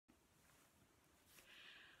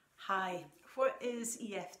Hi, what is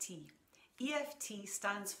EFT? EFT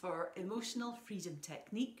stands for Emotional Freedom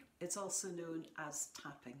Technique. It's also known as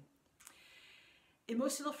tapping.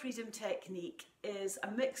 Emotional Freedom Technique is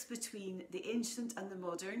a mix between the ancient and the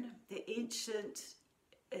modern. The ancient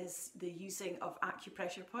is the using of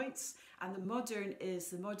acupressure points, and the modern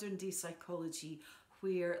is the modern day psychology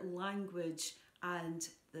where language and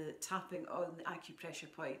the tapping on the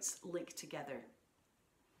acupressure points link together.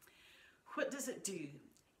 What does it do?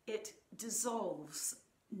 It dissolves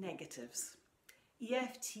negatives.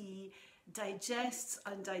 EFT digests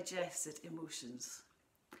undigested emotions.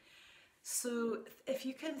 So if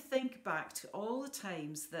you can think back to all the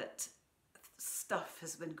times that stuff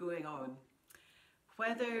has been going on,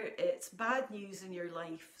 whether it's bad news in your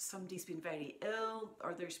life, somebody's been very ill,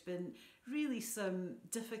 or there's been really some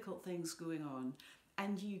difficult things going on,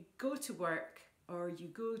 and you go to work or you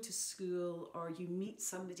go to school or you meet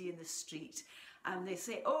somebody in the street and they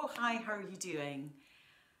say, "Oh, hi, how are you doing?"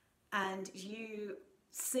 And you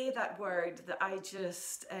say that word that I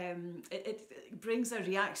just, it brings a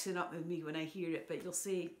reaction up in me when I hear it, but you'll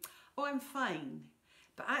say, "Oh, I'm fine."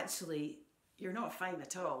 But actually, you're not fine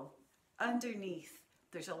at all. Underneath,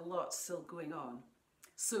 there's a lot still going on.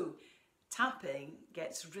 So tapping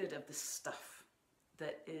gets rid of the stuff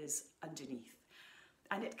that is underneath.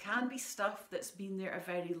 And it can be stuff that's been there a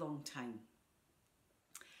very long time.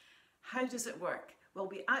 How does it work? Well,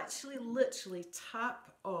 we actually literally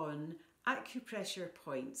tap on acupressure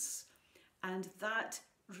points, and that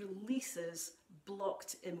releases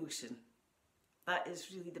blocked emotion. That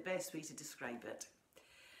is really the best way to describe it.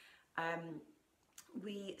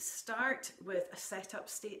 We start with a setup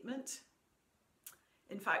statement.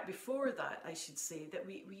 In fact, before that, I should say that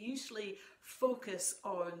we usually focus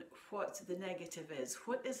on what the negative is.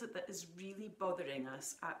 What is it that is really bothering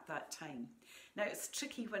us at that time? Now, it's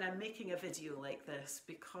tricky when I'm making a video like this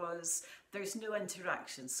because there's no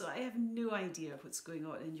interaction, so I have no idea what's going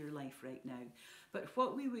on in your life right now. But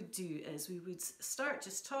what we would do is we would start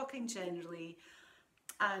just talking generally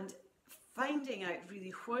and finding out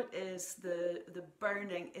really what is the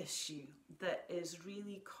burning issue that is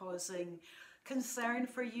really causing concern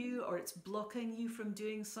for you, or it's blocking you from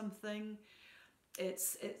doing something.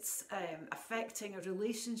 It's affecting a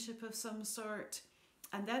relationship of some sort.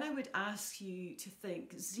 And then I would ask you to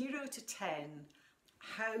think 0 to 10,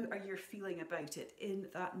 how are you feeling about it in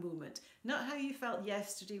that moment? Not how you felt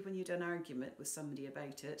yesterday when you had an argument with somebody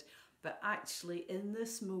about it, but actually in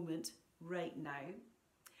this moment right now.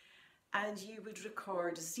 And you would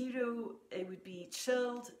record 0, it would be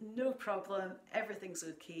chilled, no problem, everything's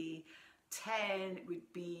okay. 10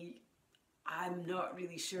 would be, I'm not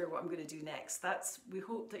really sure what I'm going to do next. We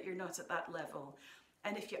hope that you're not at that level.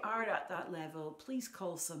 And if you are at that level, please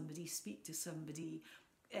call somebody, speak to somebody,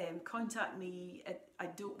 contact me. I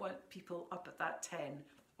don't want people up at that 10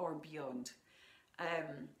 or beyond.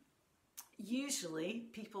 Usually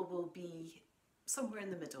people will be somewhere in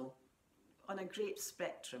the middle on a great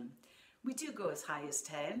spectrum. We do go as high as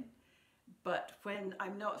 10, but when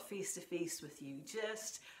I'm not face to face with you,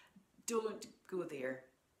 just don't go there.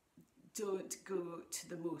 Don't go to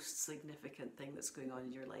the most significant thing that's going on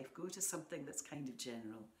in your life. Go to something that's kind of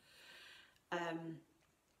general.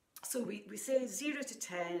 So we say 0 to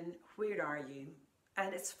 10, where are you?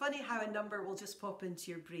 And it's funny how a number will just pop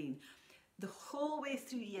into your brain. The whole way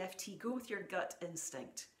through EFT, go with your gut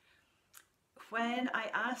instinct. When I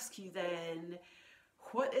ask you then,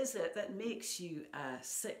 what is it that makes you a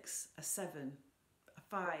 6, a 7, a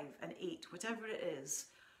 5, an 8, whatever it is,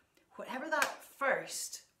 whatever that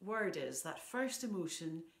first word is, that first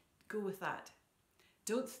emotion, go with that.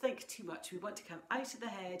 Don't think too much. We want to come out of the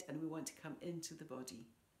head and we want to come into the body.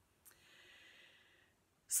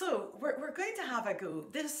 So we're going to have a go.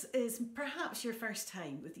 This is perhaps your first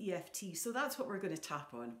time with EFT, so that's what we're going to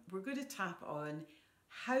tap on. We're going to tap on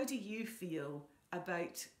how do you feel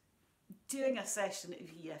about doing a session of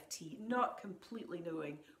EFT, not completely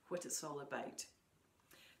knowing what it's all about.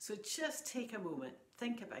 So just take a moment,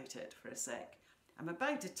 think about it for a sec. I'm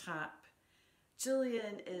about to tap.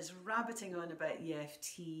 Gillian is rabbiting on about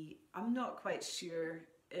EFT. I'm not quite sure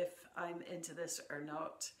if I'm into this or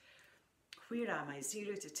not. Where am I?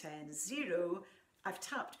 0 to 10. 0, I've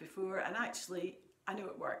tapped before, and actually I know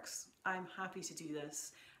it works. I'm happy to do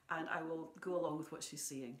this and I will go along with what she's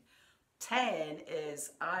saying. 10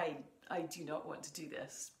 is I do not want to do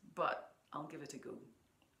this, but I'll give it a go.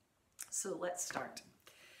 So let's start.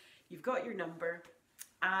 You've got your number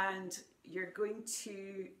and you're going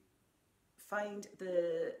to find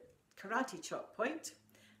the karate chop point,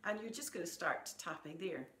 and you're just going to start tapping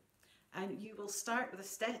there. And you will start with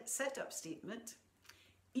a setup statement,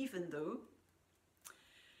 even though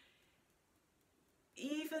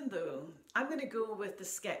even though, I'm going to go with the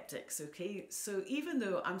skeptics, okay? So even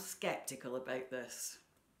though I'm skeptical about this,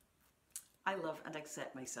 I love and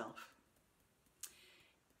accept myself.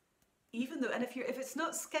 Even though, and if it's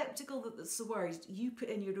not skeptical that's the word, you put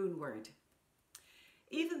in your own word.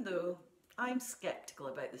 Even though I'm skeptical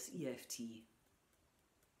about this EFT,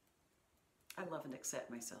 I love and accept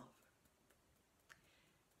myself.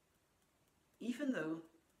 Even though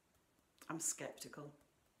I'm skeptical,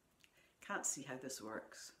 can't see how this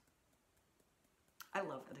works, I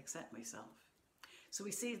love and accept myself. So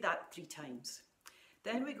we say that 3 times.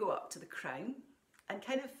 Then we go up to the crown and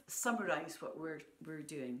kind of summarise what we're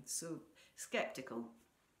doing. So skeptical.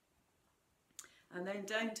 And then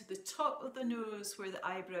down to the top of the nose where the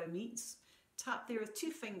eyebrow meets. Tap there with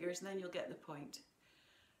 2 fingers and then you'll get the point.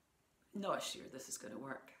 Not sure this is going to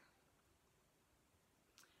work.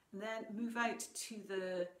 And then move out to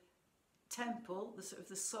the temple, the sort of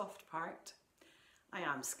the soft part. I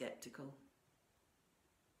am skeptical.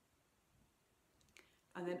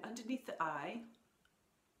 And then underneath the eye,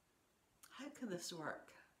 how can this work?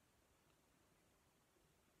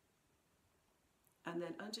 And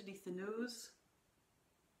then underneath the nose,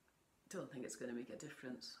 don't think it's going to make a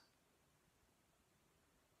difference.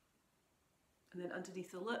 And then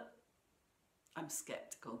underneath the lip, I'm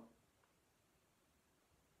skeptical.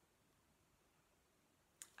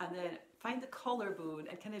 And then find the collarbone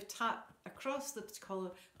and kind of tap across the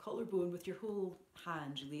collarbone with your whole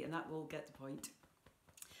hand really, and that will get the point.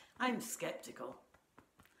 I'm skeptical.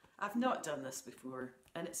 I've not done this before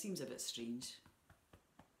and it seems a bit strange.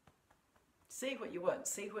 Say what you want,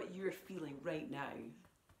 say what you're feeling right now.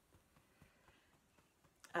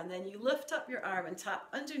 And then you lift up your arm and tap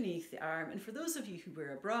underneath the arm. And for those of you who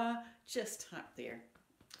wear a bra, just tap there.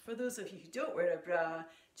 For those of you who don't wear a bra,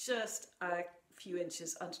 just a few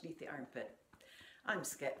inches underneath the armpit. I'm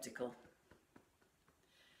skeptical.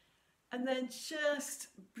 And then just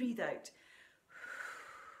breathe out.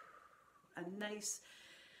 A nice,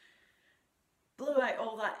 blow out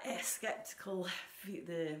all that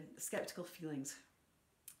the skeptical feelings.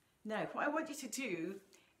 Now, what I want you to do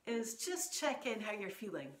is just check in how you're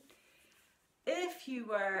feeling. If you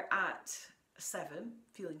were at 7,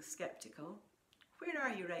 feeling skeptical, where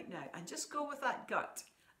are you right now? And just go with that gut.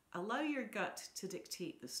 Allow your gut to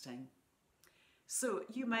dictate this time. So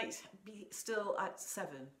you might be still at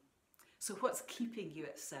 7. So what's keeping you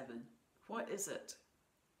at 7? What is it?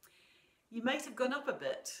 You might have gone up a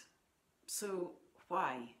bit. So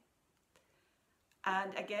why?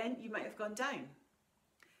 And again, you might have gone down.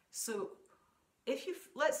 So if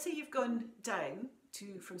let's say you've gone down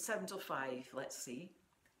from 7 till 5, let's say.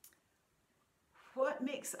 What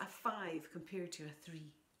makes a 5 compared to a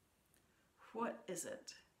 3? What is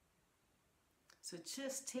it? So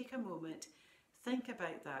just take a moment, think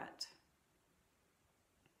about that.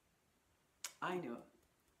 I know.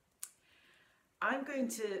 I'm going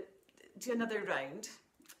to do another round,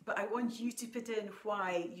 but I want you to put in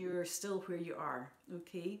why you're still where you are,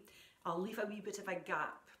 okay? I'll leave a wee bit of a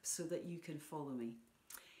gap so that you can follow me.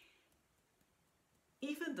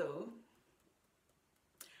 Even though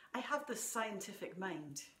I have this scientific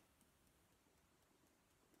mind,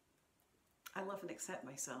 I love and accept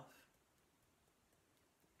myself.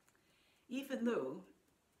 Even though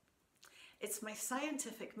it's my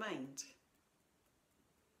scientific mind,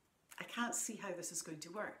 I can't see how this is going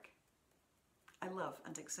to work. I love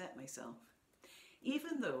and accept myself.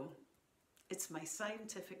 Even though it's my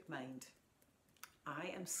scientific mind,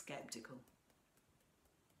 I am skeptical.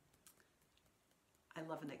 I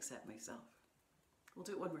love and accept myself. We'll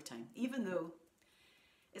do it one more time. Even though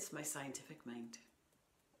it's my scientific mind,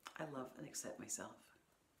 I love and accept myself.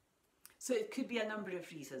 So it could be a number of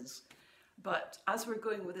reasons, but as we're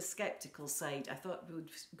going with the skeptical side, I thought we would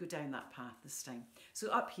go down that path this time. So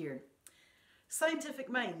up here, scientific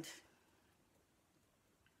mind.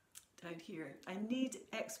 Down here, I need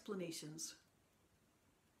explanations.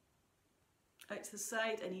 Out to the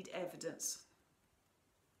side, I need evidence.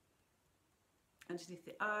 Underneath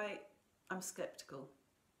the eye, I'm skeptical.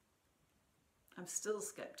 I'm still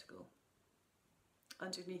skeptical.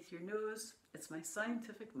 Underneath your nose, it's my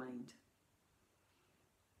scientific mind.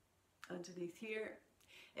 Underneath here,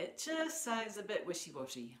 it just sounds a bit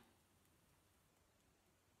wishy-washy.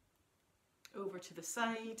 Over to the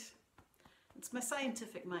side, it's my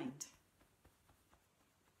scientific mind.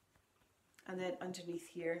 And then underneath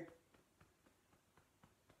here,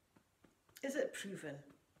 is it proven?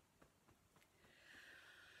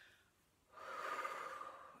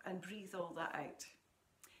 And breathe all that out.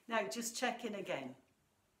 Now just check in again.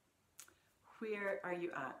 Where are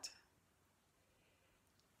you at?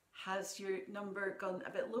 Has your number gone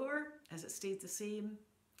a bit lower? Has it stayed the same?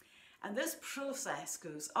 And this process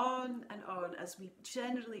goes on and on as we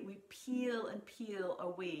peel and peel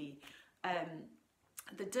away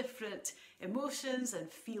the different emotions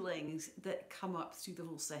and feelings that come up through the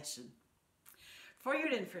whole session. For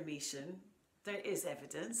your information, there is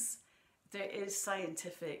evidence, there is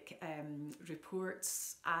scientific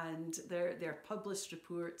reports, and they're published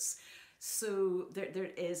reports, so there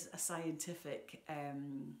is a scientific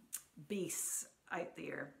base out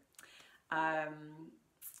there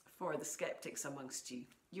for the skeptics amongst you.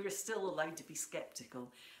 You're still allowed to be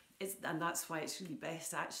skeptical, and that's why it's really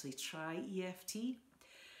best to actually try EFT.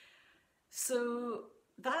 So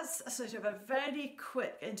that's a sort of a very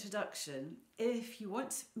quick introduction. If you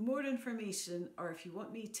want more information, or if you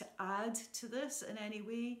want me to add to this in any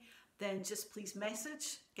way, then just please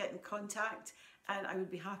message, get in contact, and I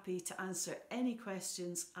would be happy to answer any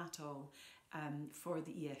questions at all for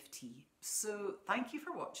the EFT. So thank you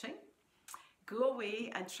for watching. Go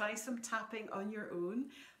away and try some tapping on your own.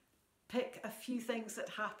 Pick a few things that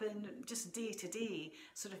happen just day to day,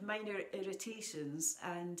 sort of minor irritations,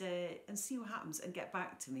 and see what happens and get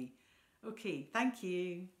back to me. Okay, thank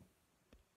you.